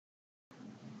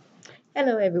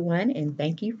Hello, everyone, and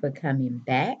thank you for coming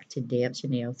back to Deb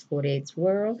Chanel's 48's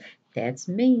World. That's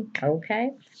me,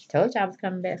 okay? Told you I was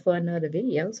coming back for another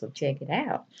video, so check it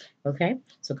out, okay?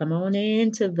 So come on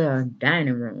into the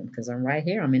dining room, because I'm right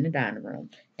here. I'm in the dining room,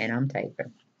 and I'm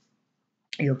taping.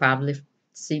 You'll probably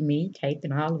see me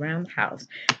taping all around the house.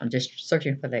 I'm just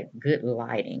searching for that good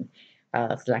lighting.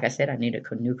 So like I said, I need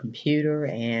a new computer,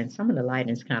 and some of the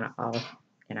lighting is kind of off,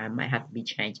 and I might have to be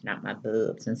changing out my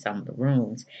bulbs in some of the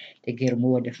rooms to get a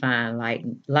more defined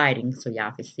lighting so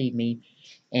y'all can see me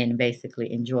and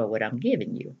basically enjoy what I'm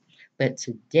giving you. But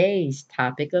today's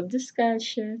topic of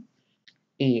discussion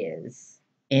is,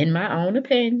 in my own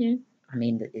opinion, I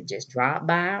mean, it just dropped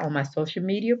by on my social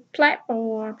media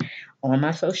platform, on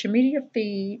my social media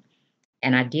feed,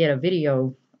 and I did a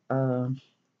video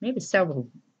maybe several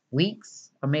weeks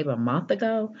or maybe a month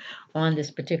ago on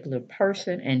this particular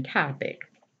person and topic.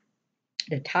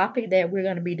 The topic that we're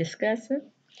going to be discussing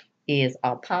is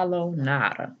Apollo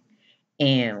Nada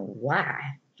and why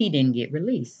he didn't get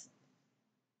released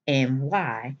and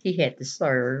why he had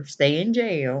to stay in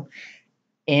jail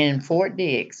in Fort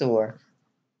Dix or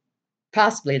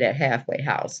possibly that halfway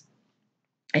house.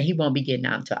 And he won't be getting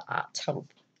out until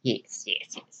October. Yes,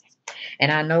 yes, yes.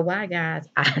 And I know why, guys.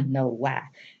 I know why.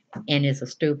 And it's a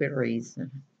stupid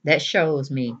reason. That shows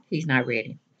me he's not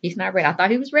ready. He's not ready. I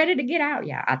thought he was ready to get out,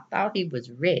 yeah. I thought he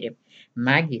was ready,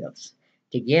 my gifts,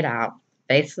 to get out,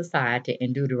 face society,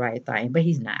 and do the right thing. But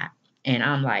he's not. And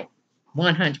I'm like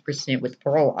 100% with the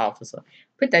parole officer.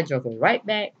 Put that joker right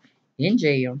back in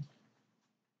jail.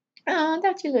 Oh,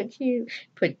 don't you look cute?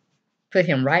 Put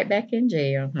him right back in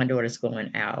jail. My daughter's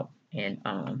going out, and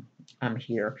I'm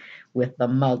here with the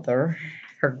mother,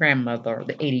 her grandmother,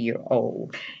 the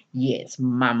 80-year-old. Yes,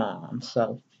 my mom.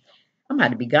 So I'm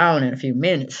about to be gone in a few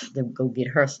minutes to go get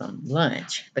her some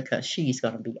lunch because she's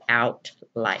going to be out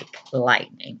like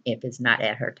lightning. If it's not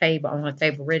at her table, on her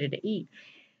table, ready to eat,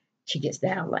 she gets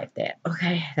down like that.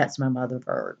 Okay, that's my mother,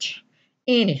 Verge.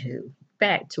 Anywho,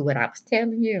 back to what I was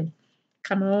telling you.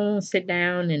 Come on, sit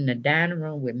down in the dining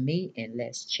room with me and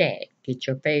let's chat. Get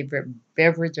your favorite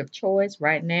beverage of choice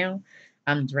right now.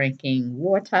 I'm drinking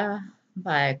water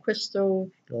by Crystal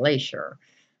Glacier.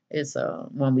 It's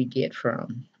one we get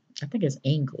from, I think it's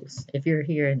Ingles. If you're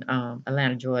here in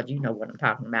Atlanta, Georgia, you know what I'm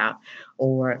talking about.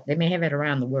 Or they may have it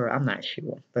around the world. I'm not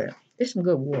sure. But it's some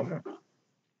good water.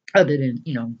 Other than,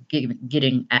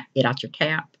 getting it out your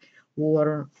tap,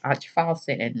 water out your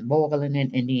faucet and boiling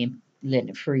it and then letting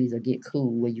it freeze or get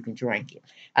cool where you can drink it.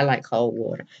 I like cold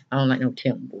water. I don't like no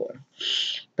temp water.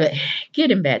 But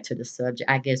getting back to the subject,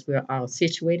 I guess we're all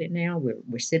situated now.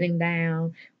 We're sitting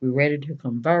down. We're ready to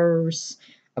converse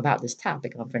about this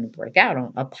topic I'm going to break out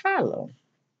on Apollo.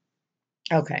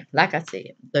 Okay, like I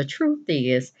said, the truth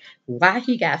is why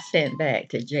he got sent back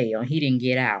to jail. He didn't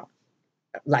get out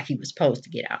like he was supposed to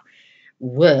get out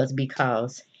was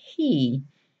because he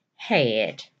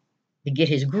had to get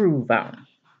his groove on.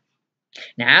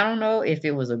 Now, I don't know if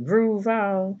it was a groove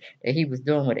on that he was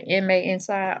doing with an inmate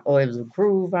inside or it was a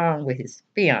groove on with his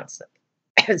fiance.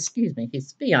 Excuse me,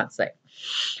 his fiance.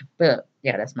 But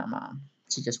yeah, that's my mom.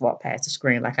 She just walked past the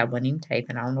screen like I wasn't even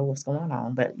taping. I don't know what's going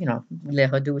on, but let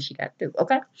her do what she got to do.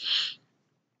 Okay.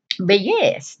 But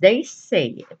yes, they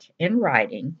said in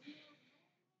writing,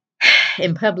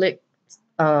 in public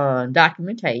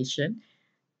documentation,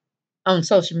 on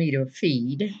social media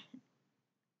feed,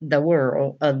 the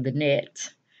world of the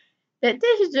net, that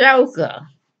this Joker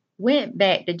went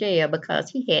back to jail because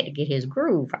he had to get his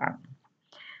groove on.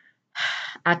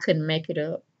 I couldn't make it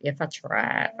up if I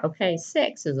tried. Okay,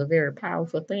 sex is a very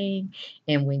powerful thing,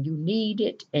 and when you need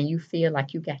it and you feel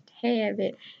like you got to have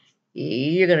it,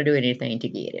 you're gonna do anything to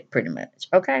get it, pretty much.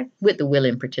 Okay, with the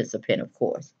willing participant, of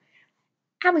course.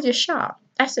 I was just shocked.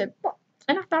 I said, "What?"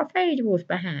 And I thought Phaedra was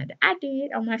behind it. I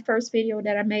did on my first video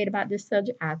that I made about this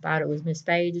subject. I thought it was Miss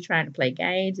Phaedra trying to play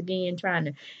games again, trying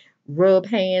to rub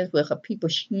hands with her people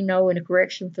she know in the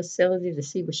correction facility to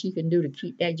see what she can do to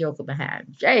keep that joker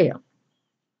behind jail,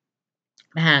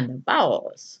 behind the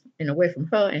bars, and away from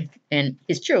her and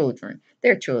his children,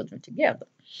 their children together.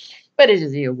 But it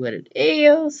is what it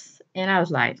is. And I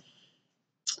was like,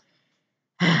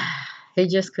 he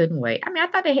just couldn't wait. I mean, I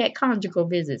thought they had conjugal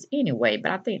visits anyway,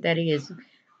 but I think that is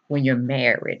when you're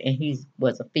married and he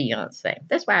was a fiance.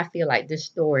 That's why I feel like this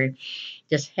story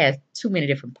just has too many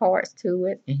different parts to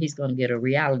it, and he's going to get a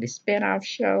reality spinoff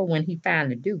show when he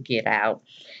finally do get out,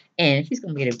 and he's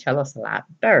going to be able to tell us a lot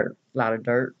of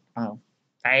dirt on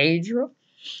Phaedra,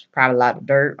 probably a lot of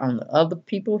dirt on the other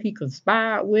people he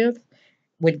conspired with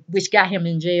which got him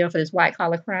in jail for this white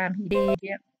collar crime he did,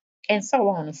 yeah, and so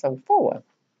on and so forth.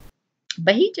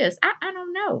 But he just, I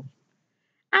don't know.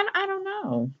 I don't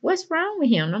know. What's wrong with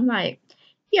him? I'm like,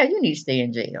 yeah, you need to stay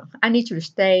in jail. I need you to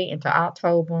stay until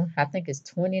October. I think it's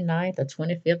 29th or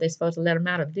 25th. They're supposed to let him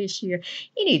out of this year.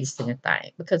 He needs to send a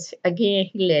thing because, again,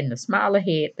 he letting the smaller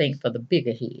head think for the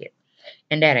bigger head.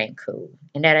 And that ain't cool.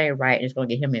 And that ain't right. It's going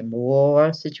to get him in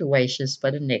more situations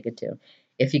for the negative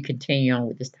if he continue on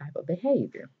with this type of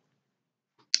behavior.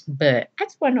 But I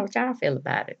just want to know what y'all feel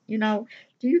about it.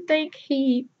 Do you think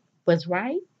he was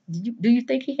right? Do you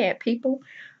think he had people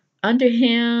under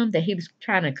him that he was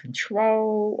trying to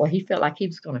control, or he felt like he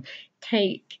was going to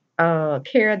take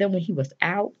care of them when he was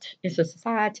out into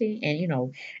society? And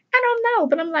I don't know,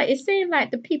 but I'm like, it seemed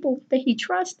like the people that he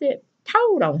trusted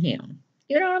told on him.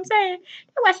 You know what I'm saying?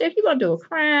 That's why I said, if you're gonna do a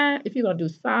crime, if you're gonna do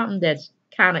something that's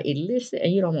kind of illicit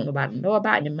and you don't want nobody to know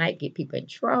about it, and it might get people in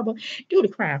trouble, do the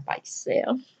crime by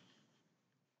yourself.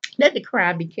 Let the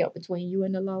crime be kept between you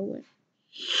and the Lord.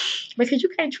 Because you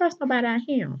can't trust nobody out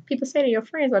here. People say that your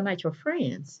friends are not your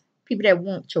friends. People that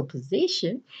want your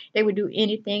position, they would do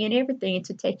anything and everything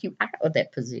to take you out of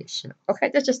that position.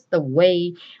 Okay, that's just the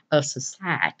way of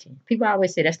society. People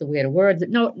always say that's the way of the world.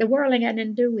 No, the world ain't got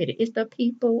nothing to do with it. It's the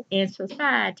people in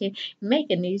society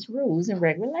making these rules and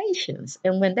regulations.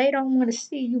 And when they don't want to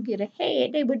see you get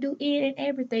ahead, they will do any and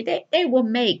everything. They will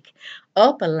make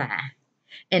up a lie,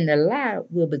 and the lie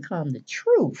will become the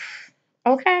truth.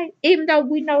 Okay? Even though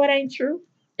we know it ain't true.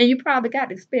 And you probably got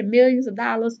to spend millions of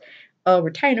dollars of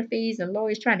retainer fees and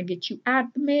lawyers trying to get you out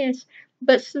of the mess.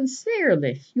 But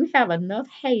sincerely, you have enough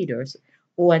haters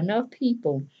or enough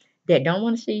people that don't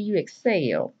want to see you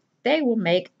excel. They will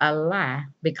make a lie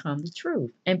become the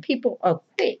truth. And people are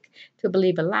quick to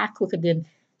believe a lie quicker than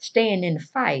staying in the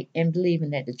fight and believing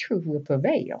that the truth will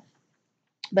prevail.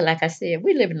 But like I said,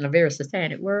 we live in a very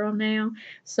satanic world now.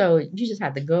 So you just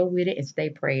have to go with it and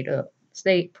stay prayed up.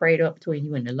 Stay prayed up between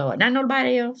you and the Lord. Not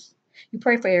nobody else. You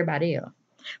pray for everybody else.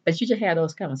 But you just have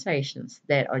those conversations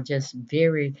that are just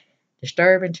very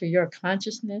disturbing to your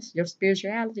consciousness, your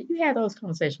spirituality. You have those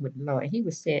conversations with the Lord, and He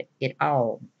will set it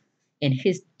all in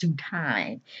His due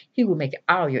time. He will make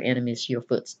all your enemies your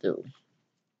footstool.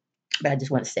 But I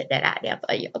just want to set that out there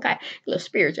for you. Okay. A little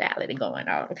spirituality going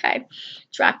on. Okay.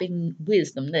 Dropping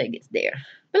wisdom nuggets there.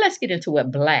 But let's get into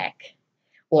what Black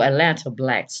or Atlanta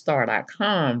Black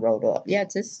Star.com wrote up. Yeah,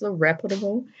 this is a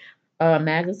reputable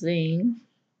magazine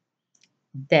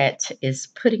that is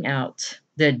putting out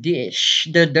the dish,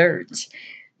 the dirt,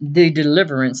 the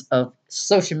deliverance of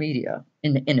social media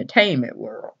in the entertainment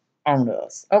world on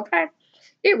us. Okay.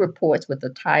 It reports with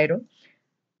the title,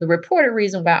 the reported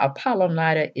reason why Apollo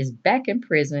Nida is back in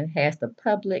prison has the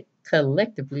public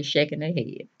collectively shaking their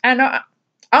head. I know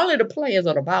only the players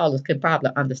or the ballers could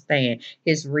probably understand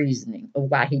his reasoning of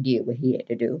why he did what he had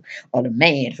to do, or the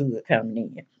manhood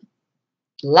coming in.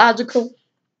 Logical,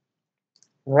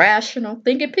 rational,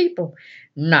 thinking people.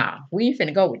 Nah, we ain't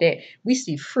finna go with that. We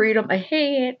see freedom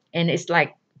ahead, and it's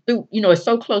like through, it's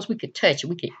so close we could touch it,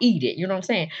 we could eat it. You know what I'm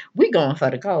saying? We going for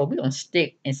the goal. We gonna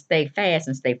stick and stay fast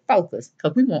and stay focused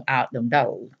because we want out them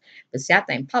doors. But see, I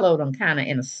think Paulo done kind of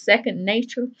in a second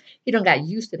nature. He done got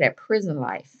used to that prison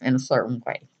life in a certain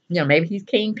way. Maybe he's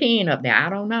kingpin up there. I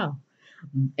don't know.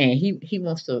 And he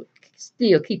wants to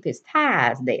still keep his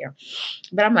ties there.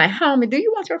 But I'm like, homie, do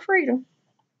you want your freedom?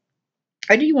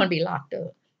 Or do you want to be locked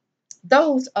up?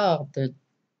 Those are the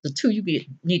two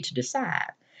need to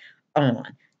decide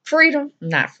on. Freedom,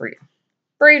 not freedom.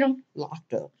 Freedom,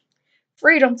 locked up.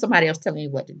 Freedom, somebody else telling you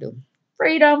what to do.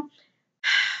 Freedom,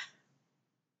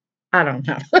 I don't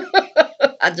know.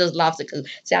 I just lost it because,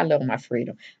 see, I love my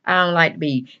freedom. I don't like to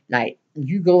be like,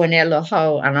 you go in that little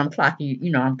hole and I'm clocking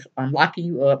you, I'm locking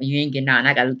you up and you ain't getting out and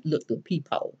I got to look through a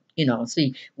peephole,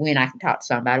 see when I can talk to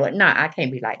somebody. Well, no, I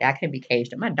can't be like that. I can't be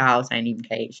caged up. My dogs ain't even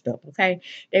caged up, okay?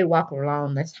 They walk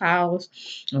along this house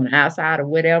on the outside or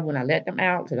whatever when I let them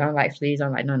out because I don't like fleas. I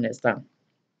don't like none of that stuff.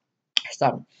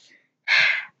 So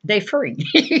they free.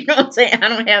 You know what I'm saying? I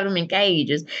don't have them in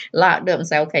cages locked up and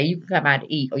say, okay, you can come out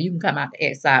to eat, or you can come out to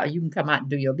exercise, or you can come out and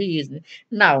do your business.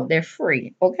 No, they're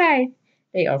free. Okay?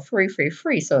 They are free, free,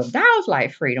 free. So if dogs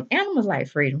like freedom, animals like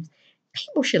freedom,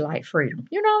 people should like freedom.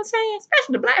 You know what I'm saying?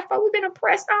 Especially the black folk, we've been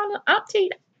oppressed on the umpteen,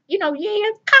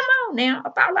 years. Come on now.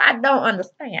 About I don't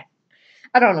understand.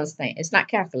 I don't understand. It's not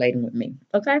calculating with me.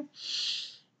 Okay?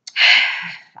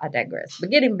 I digress.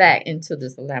 But getting back into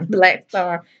this Black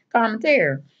Star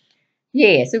commentary.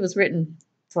 Yes, it was written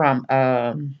from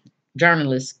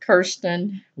journalist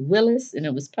Kirsten Willis, and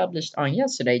it was published on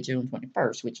yesterday, June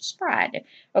 21st, which is Friday.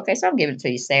 Okay, so I'm giving it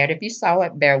to you Saturday. If you saw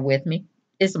it, bear with me.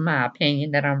 It's my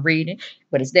opinion that I'm reading,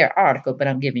 but it's their article, but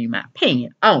I'm giving you my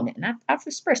opinion on it. And I've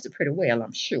expressed it pretty well,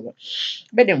 I'm sure.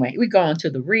 But anyway, we go on to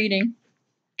the reading.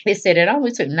 It said it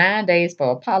only took 9 days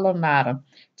for Apollo Nida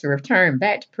to return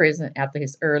back to prison after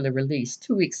his early release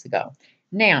 2 weeks ago.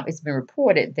 Now, it's been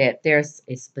reported that there's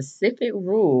a specific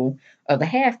rule of the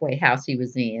halfway house he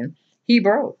was in. He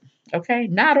broke. Okay,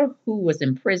 Nada, who was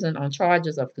in prison on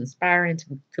charges of conspiring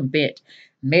to commit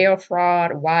mail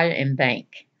fraud, wire, and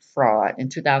bank fraud in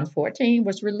 2014,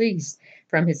 was released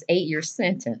from his 8 year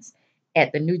sentence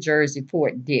at the New Jersey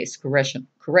Fort Dix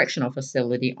Correctional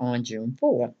Facility on June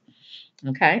 4th.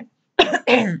 Okay.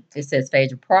 It says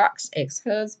Phaedra Park's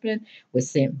ex-husband was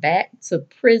sent back to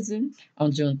prison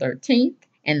on June 13th,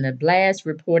 and the blast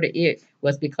reported it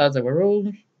was because of a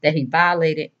rule that he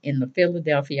violated in the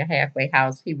Philadelphia halfway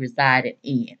house he resided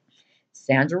in.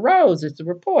 Sandra Rose is the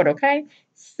report, okay?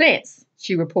 Since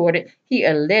she reported he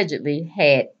allegedly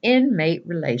had inmate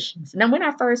relations. Now, when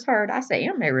I first heard, I said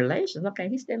inmate relations. Okay,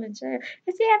 he's still in jail.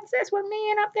 Is he having sex with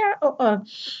men up there?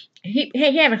 He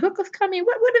having hookers come in?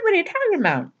 What are they talking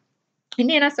about? And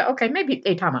then I said, okay, maybe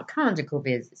they talking about conjugal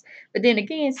visits. But then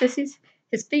again, since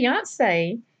his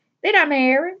fiance, they not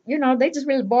married. You know, they just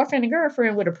really boyfriend and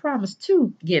girlfriend with a promise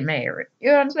to get married.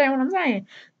 You understand what I'm saying?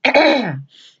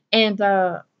 And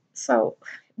so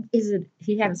is it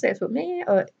he having sex with men,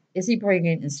 or is he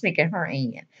bringing and sneaking her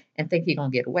in and think he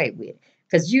gonna get away with it?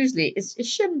 Because usually it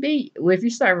shouldn't be. Well, if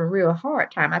you're serving real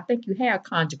hard time, I think you have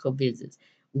conjugal visits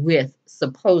with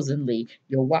supposedly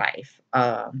your wife.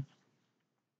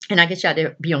 And I guess you had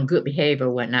to be on good behavior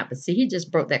or whatnot. But see, he just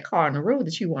broke that cardinal rule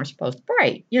that you weren't supposed to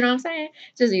break. You know what I'm saying?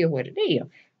 Just is what it is.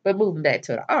 But moving back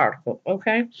to the article,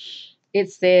 okay?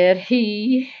 It said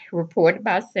he, reported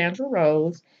by Sandra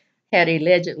Rose, had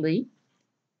allegedly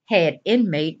had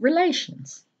inmate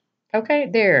relations. Okay,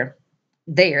 there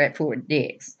at Fort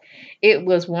Dix. It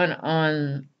was one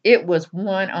on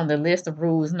the list of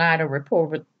rules Nida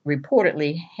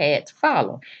reportedly had to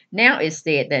follow. Now it's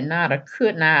said that Nida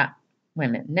could not wait a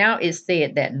minute. Now it's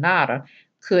said that Nada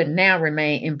could now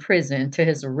remain in prison to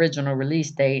his original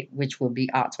release date, which will be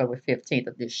October 15th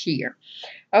of this year.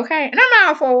 Okay, and I'm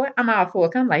all for it. I'm all for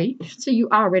it. I'm like, so you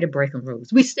already breaking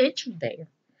rules. We sent you there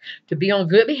to be on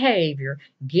good behavior,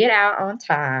 get out on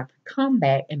time, come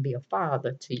back and be a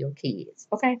father to your kids.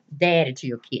 Okay? Daddy to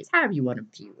your kids, however you want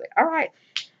to view it. All right.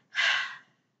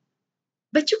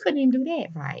 But you couldn't even do that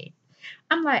right.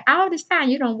 I'm like, all this time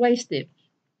you don't waste it.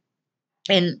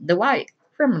 And the white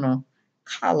criminal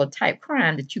collar type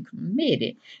crime that you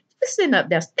committed, you sitting up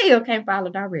there still can't follow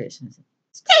directions.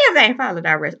 Still can't follow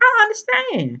directions. I don't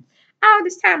understand. All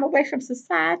this time away from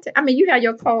society. I mean, you have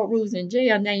your code rules in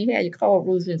jail, now you have your code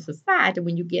rules in society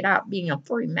when you get out being a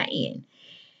free man.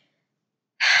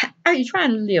 Are you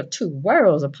trying to live two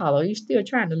worlds, Apollo? Are you still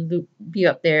trying to be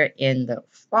up there in the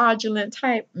fraudulent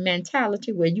type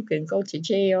mentality where you can go to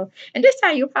jail? And this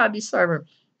time you'll probably be serving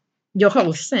your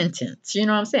whole sentence. You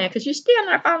know what I'm saying? Because you're still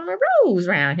not following the rules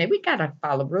around here. We gotta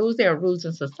follow rules. There are rules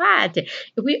in society.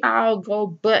 If we all go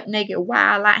butt naked,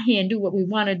 wild out here and do what we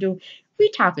want to do, we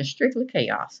talking strictly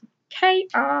chaos.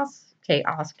 Chaos,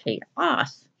 chaos,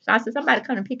 chaos. So I said, somebody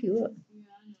come and pick you up.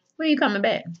 When you coming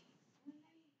back?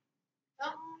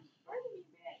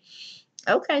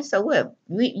 Okay, so what?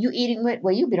 You eating what?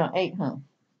 Well, you been on 8, huh?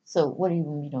 So what are you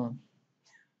gonna be doing?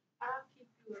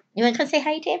 You wanna come say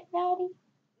hi to everybody?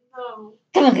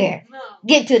 Come on, girl.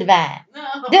 Get to the vibe.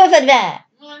 Do it for the vibe.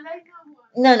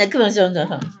 No, come on, show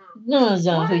them. No,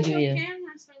 show who you is.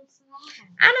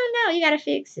 I don't know. You gotta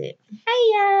fix it.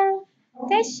 Hey, y'all.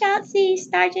 That's Shotzi,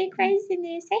 Starr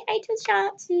Kraziness. Say hey to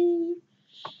Shotzi.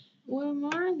 Well,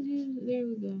 mine is, there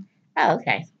we go. Oh,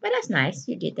 okay. Well, that's nice.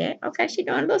 You did that. Okay, she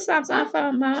doing a little something for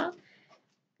her mom.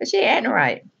 But she acting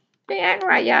right. She acting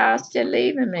right, y'all. She's just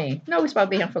leaving me. No, we supposed to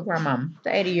be here for grandmama, the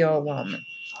 80-year-old woman.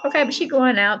 Okay, but she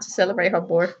going out to celebrate her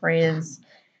boyfriend's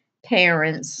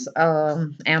parents'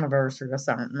 anniversary or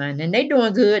something. And they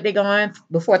doing good. They going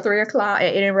before 3 o'clock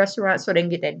at any restaurant so they can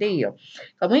get that deal.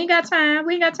 Cause we ain't got time.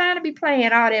 We ain't got time to be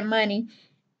playing all that money,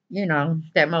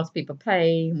 that most people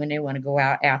pay when they want to go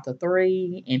out after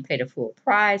 3 and pay the full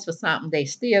price for something they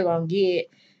still gonna get,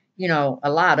 a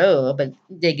lot of, but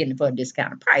they're getting it for a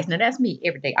discounted price. Now that's me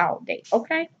every day, all day.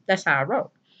 Okay, that's how I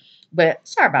roll. But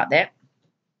sorry about that.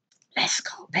 Let's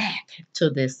go back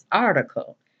to this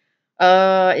article.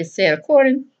 It said,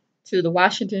 according to the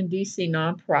Washington, D.C.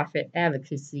 nonprofit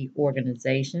advocacy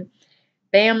organization,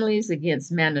 Families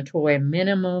Against Mandatory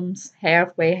Minimums,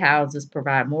 halfway houses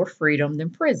provide more freedom than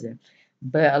prison.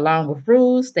 But along with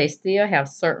rules, they still have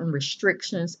certain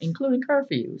restrictions, including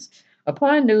curfews.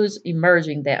 Upon news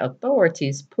emerging that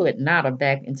authorities put Nada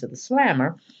back into the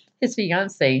slammer, his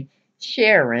fiancee,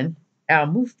 Sharon Al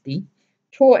Mufti,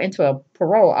 tore into a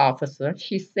parole officer.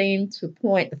 She seemed to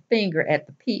point the finger at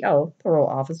the parole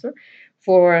officer,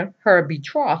 for her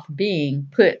betrothed being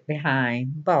put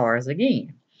behind bars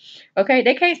again. Okay,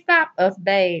 they can't stop us,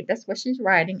 babe. That's what she's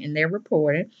writing, and they're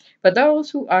reporting. For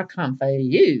those who are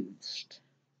confused,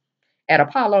 at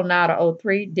Apollo Nida oh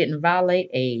 03 didn't violate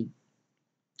a,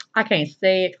 I can't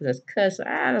say it because it's cuss.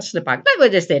 I don't slip out. That's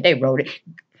what they said. They wrote it.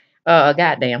 A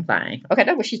goddamn thing. Okay,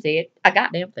 that's what she said. A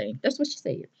goddamn thing. That's what she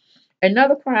said.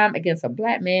 Another crime against a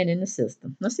black man in the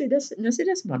system. Let's see this. Let's see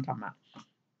this one I'm talking about.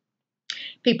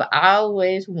 People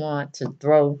always want to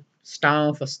throw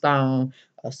stone for stone,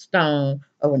 a stone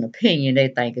of an opinion they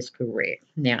think is correct.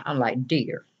 Now I'm like,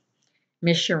 dear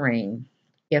Miss Shireen,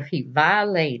 if he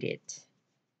violated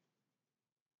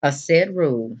a said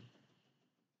rule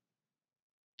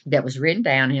that was written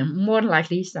down to him, more than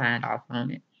likely he signed off on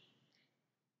it.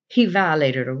 He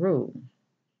violated a rule.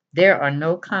 There are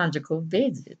no conjugal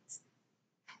visits,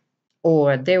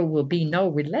 or there will be no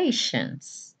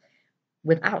relations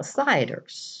with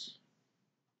outsiders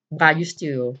while you're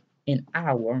still in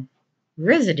our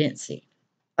residency.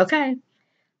 Okay?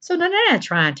 So now they're not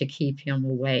trying to keep him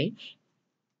away.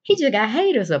 He just got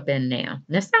haters up in there.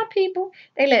 Now, some people,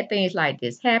 they let things like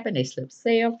this happen. They slip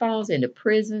cell phones into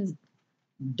prisons,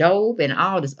 dope, and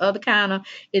all this other kind of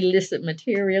illicit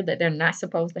material that they're not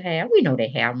supposed to have. We know they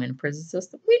have them in the prison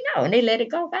system. We know, and they let it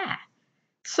go by.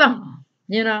 Some,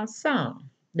 some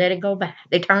let it go by.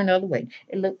 They turn the other way.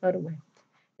 They look the other way.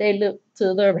 They look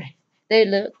to the right. They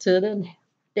look to the left.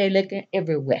 They looking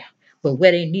everywhere, but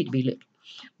where they need to be looking.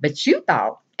 But you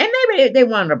thought, and maybe they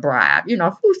wanted a bribe.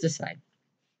 Who's to say?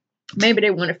 Maybe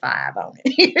they wanted five on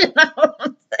it. You know what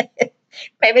I'm saying?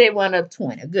 Maybe they wanted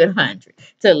 20, a good 100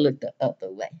 to look the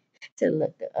other way. To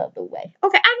look the other way.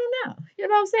 Okay, I don't know. You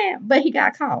know what I'm saying? But he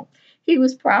got caught. He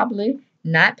was probably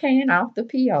not paying off the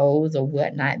POs or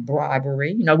whatnot,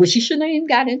 bribery, which he shouldn't have even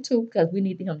got into because we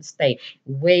need him to stay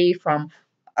away from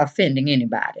offending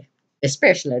anybody,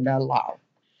 especially the law.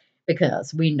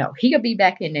 Because we know he'll be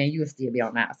back in there and you'll still be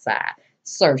on the outside,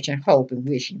 searching, hoping,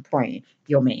 wishing, praying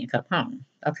your man come home.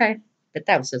 Okay? But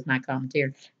that was just my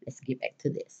commentary. Let's get back to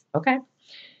this. Okay?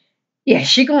 Yeah,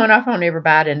 she going off on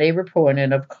everybody and they reporting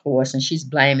it, of course, and she's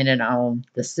blaming it on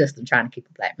the system trying to keep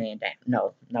a black man down.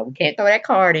 No, no, we can't throw that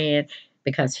card in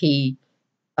because he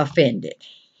offended.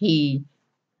 He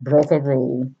broke a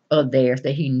rule of theirs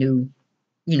that he knew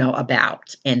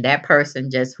about. And that person,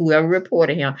 just whoever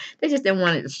reported him, they just didn't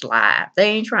want it to slide. They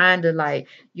ain't trying to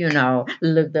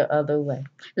look the other way.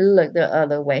 Look the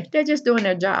other way. They're just doing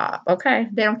their job, okay?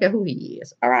 They don't care who he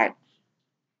is. All right.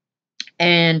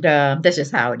 And that's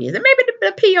just how it is. And maybe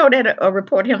the PO that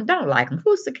report him don't like him.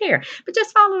 Who's to care? But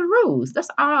just follow the rules. That's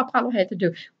all Apollo had to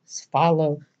do. Just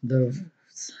follow the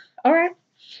rules. All right.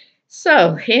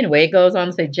 So anyway, it goes on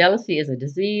to say jealousy is a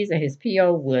disease and his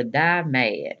PO would die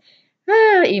mad.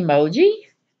 Emoji.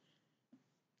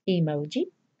 Emoji.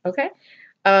 Okay.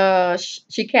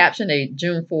 She captioned a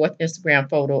June 4th Instagram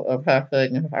photo of her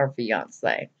hugging her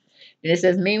fiance. And it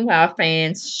says, meanwhile,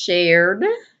 fans shared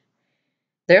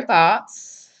their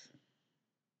thoughts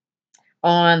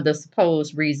on the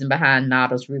supposed reason behind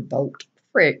Nada's revoked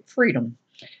freedom.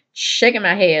 Shaking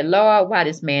my head, Lord, why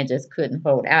this man just couldn't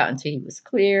hold out until he was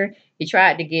clear. He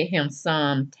tried to get him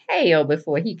some tail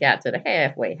before he got to the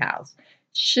halfway house.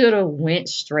 Should have went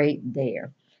straight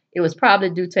there. It was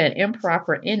probably due to an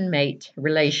improper inmate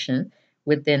relation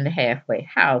within the halfway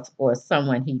house or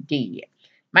someone he did.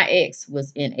 My ex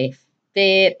was in a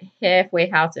fed halfway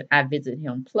house and I visited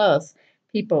him. Plus,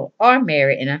 people are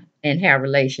married and have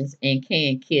relations and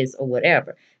can kiss or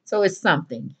whatever. So it's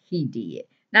something he did,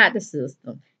 not the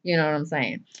system. You know what I'm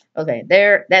saying? Okay,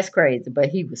 that's crazy, but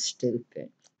he was stupid.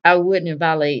 I wouldn't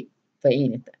violate for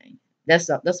anything. That's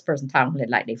the person talking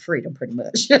like they freedom pretty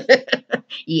much.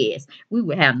 Yes, we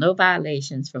would have no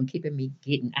violations from keeping me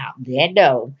getting out that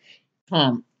door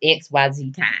from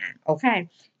XYZ time. Okay.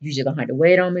 You just gonna have to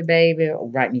wait on me, baby, or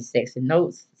write me sexy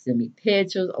notes, send me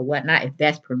pictures or whatnot if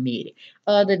that's permitted.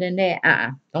 Other than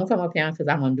that, don't come up here because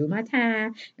I'm gonna do my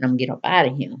time and I'm gonna get up out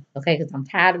of here. Okay, because I'm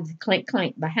tired of the clink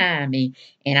clink behind me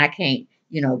and I can't,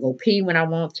 go pee when I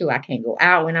want to. I can't go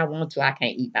out when I want to. I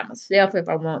can't eat by myself if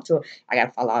I want to. I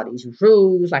gotta follow all these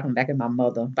rules. Like I'm back in my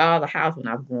mother and father house when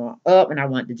I was growing up and I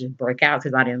wanted to just break out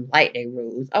because I didn't like their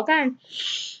rules. Okay.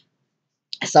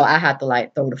 So I had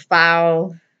to throw the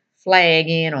foul flag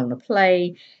in on the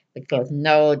play because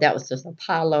no, that was just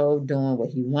Apollo doing what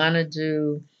he wanted to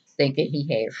do, thinking he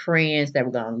had friends that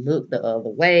were gonna look the other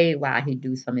way while he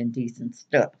do some indecent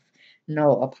stuff.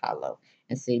 No, Apollo.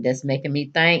 And see, that's making me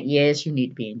think, yes, you need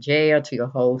to be in jail till your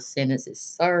whole sentence is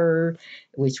served,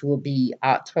 which will be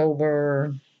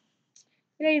October.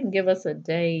 They didn't even give us a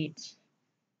date.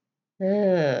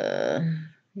 Uh,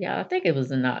 Yeah, I think it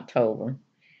was in October.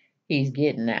 He's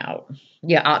getting out.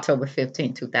 Yeah, October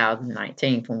 15th,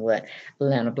 2019, from what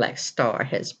Atlanta Black Star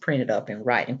has printed up in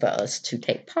writing for us to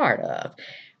take part of.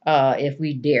 If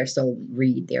we dare so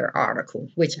read their article,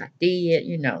 which I did,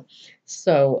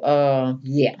 So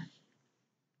yeah,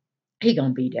 he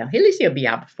gonna be there. At least he'll be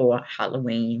out before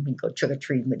Halloween. He go trick or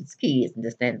treating with his kids and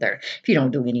this, that, and there. If he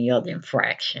don't do any other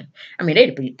infraction, I mean,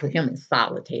 they'd put him in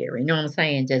solitary. You know what I'm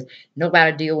saying? Just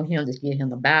nobody deal with him. Just give him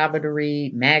the Bible to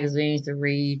read, magazines to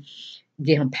read,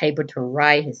 get him paper to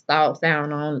write his thoughts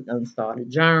down on, and start a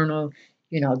journal.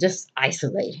 Just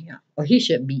isolate him, or he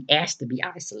should be asked to be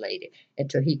isolated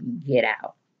until he can get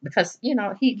out, because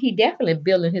he definitely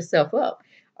building himself up,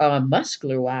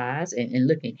 muscular wise, and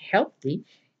looking healthy.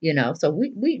 So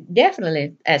we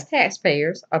definitely, as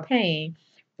taxpayers, are paying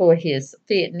for his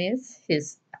fitness,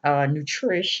 his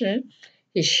nutrition,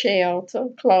 his shelter,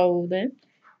 clothing.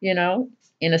 You know,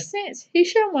 in a sense, he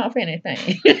shouldn't want for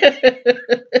anything.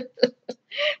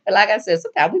 But like I said,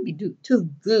 sometimes we be too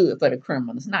good for the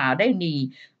criminals. Now they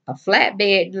need a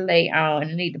flatbed to lay on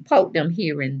and need to poke them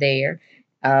here and there.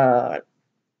 Uh,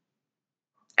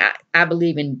 I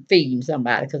believe in feeding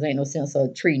somebody, because ain't no sense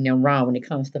of treating them wrong when it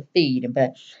comes to feeding.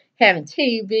 But having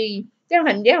TV, they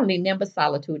don't need nothing but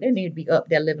solitude. They need to be up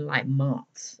there living like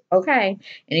monks. Okay?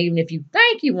 And even if you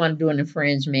think you want to do an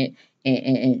infringement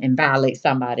and violate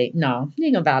somebody, no, you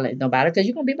ain't gonna violate nobody, because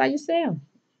you're gonna be by yourself.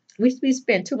 We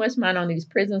spend too much money on these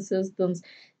prison systems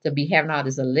to be having all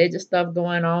this alleged stuff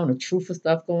going on, the truthful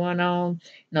stuff going on,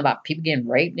 about people getting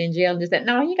raped in jail and this, that.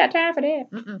 No, you ain't got time for that.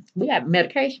 Mm-mm. We got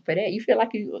medication for that. You feel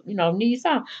like you need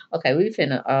some. Okay, we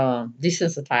finna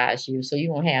desensitize you, so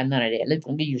you won't have none of that. Let's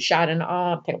gonna give you a shot in the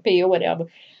arm, take a pill, whatever,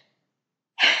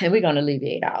 and we're gonna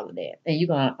alleviate all of that.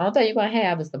 And only thing you're gonna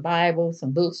have is the Bible,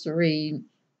 some books to read,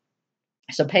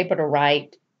 some paper to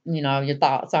write, your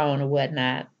thoughts on or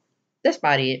whatnot. That's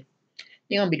about it.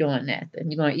 You're gonna be doing nothing.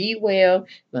 You're gonna eat well.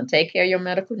 You're gonna take care of your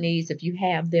medical needs if you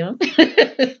have them. And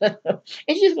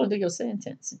you're just gonna do your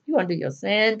sentence. You're gonna do your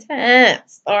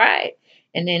sentence, all right?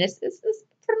 And then it's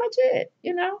pretty much it.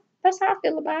 That's how I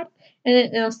feel about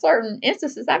it. And in certain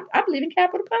instances, I believe in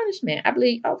capital punishment. I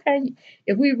believe, okay,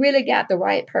 if we really got the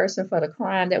right person for the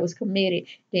crime that was committed,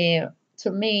 then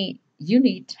to me, you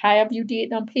need to, however you did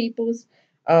them peoples,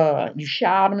 you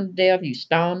shot them to death, you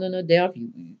stoned them to death,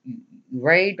 you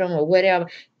raped them or whatever.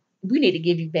 We need to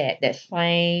give you back that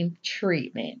same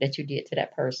treatment that you did to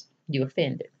that person you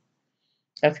offended.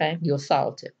 Okay, you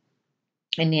assaulted.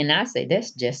 And then I say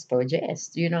that's just for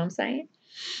jest. You know what I'm saying?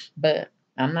 But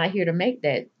I'm not here to make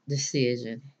that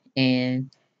decision. And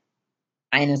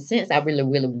in a sense, I really,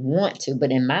 really want to.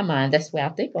 But in my mind, that's where I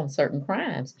think on certain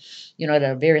crimes, that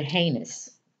are very heinous,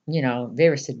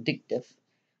 very seductive.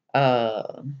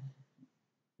 Uh,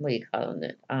 what do you call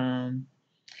it?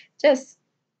 Just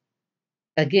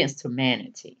against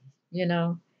humanity, you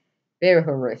know? Very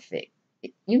horrific.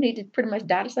 You need to pretty much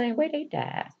die the same way they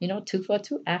died. Two for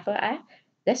two, eye for eye.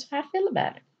 That's how I feel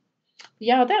about it.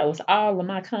 Y'all, that was all of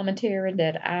my commentary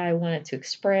that I wanted to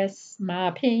express my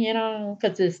opinion on,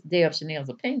 because it's Deb Chanel's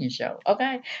opinion show,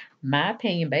 okay? My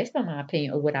opinion, based on my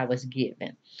opinion of what I was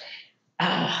given.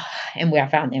 And where I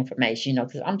found the information,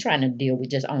 because I'm trying to deal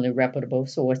with just only reputable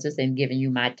sources and giving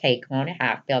you my take on it,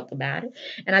 how I felt about it.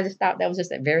 And I just thought that was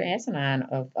just a very asinine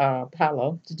of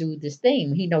Apollo to do this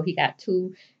thing. He got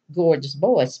two gorgeous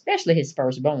boys, especially his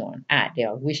firstborn, out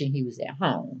there wishing he was at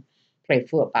home, play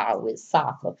football with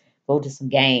soccer, go to some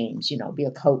games, be a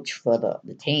coach for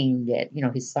the team that,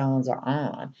 his sons are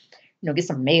on, get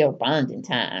some male bonding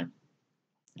time,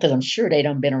 because I'm sure they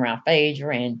done been around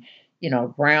Phaedra and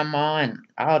grandma and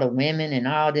all the women and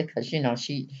all this, because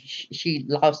she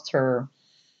lost her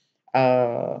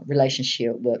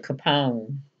relationship with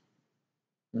Capone,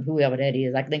 whoever that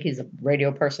is. I think he's a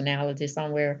radio personality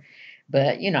somewhere,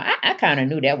 but I kind of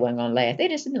knew that wasn't gonna last. They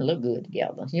just didn't look good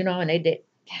together, and they did.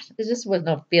 There just was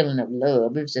no feeling of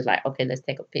love. It was just like, okay, let's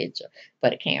take a picture for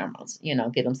the cameras,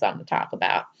 get them something to talk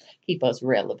about, keep us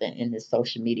relevant in this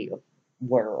social media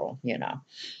world.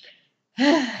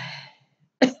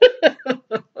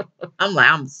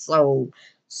 I'm so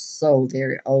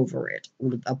very over it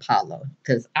with Apollo,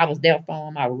 because I was there for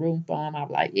him, I was rooting for him. I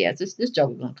was like, yeah, this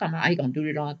joker gonna come out. He gonna do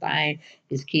the darn thing.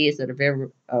 His kids at a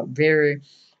very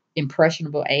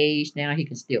impressionable age now. He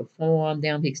can still form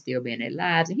them. He can still be in their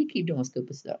lives, and he keep doing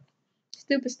stupid stuff.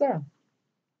 Stupid stuff.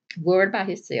 Worried about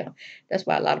himself. That's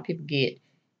why a lot of people get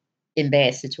in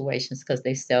bad situations, because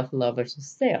they self-love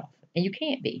yourself. And you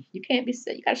can't be. You can't be.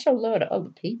 You got to show love to other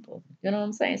people. You know what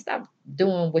I'm saying? Stop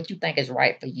doing what you think is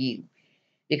right for you.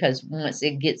 Because once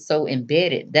it gets so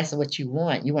embedded, that's what you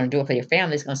want. You want to do it for your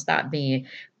family. It's going to stop being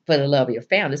for the love of your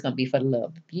family. It's going to be for the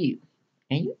love of you.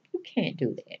 And you can't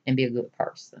do that and be a good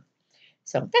person.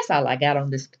 So that's all I got on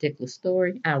this particular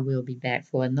story. I will be back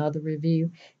for another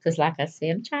review because, like I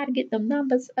said, I'm trying to get them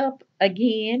numbers up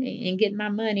again and get my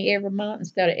money every month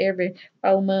instead of every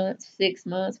 4 months, 6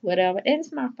 months, whatever. And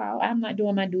it's my fault. I'm not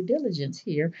doing my due diligence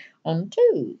here on the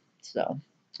tube. So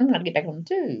I'm going to get back on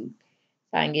the tube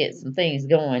so I can get some things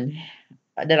going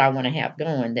that I want to have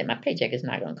going that my paycheck is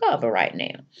not going to cover right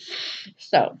now.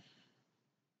 So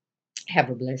have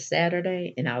a blessed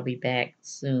Saturday, and I'll be back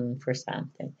soon for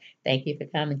something. Thank you for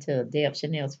coming to Deb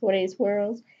Chanel's 4 Days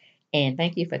World, and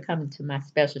thank you for coming to my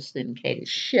special syndicated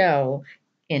show,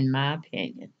 in my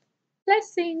opinion.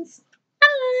 Blessings.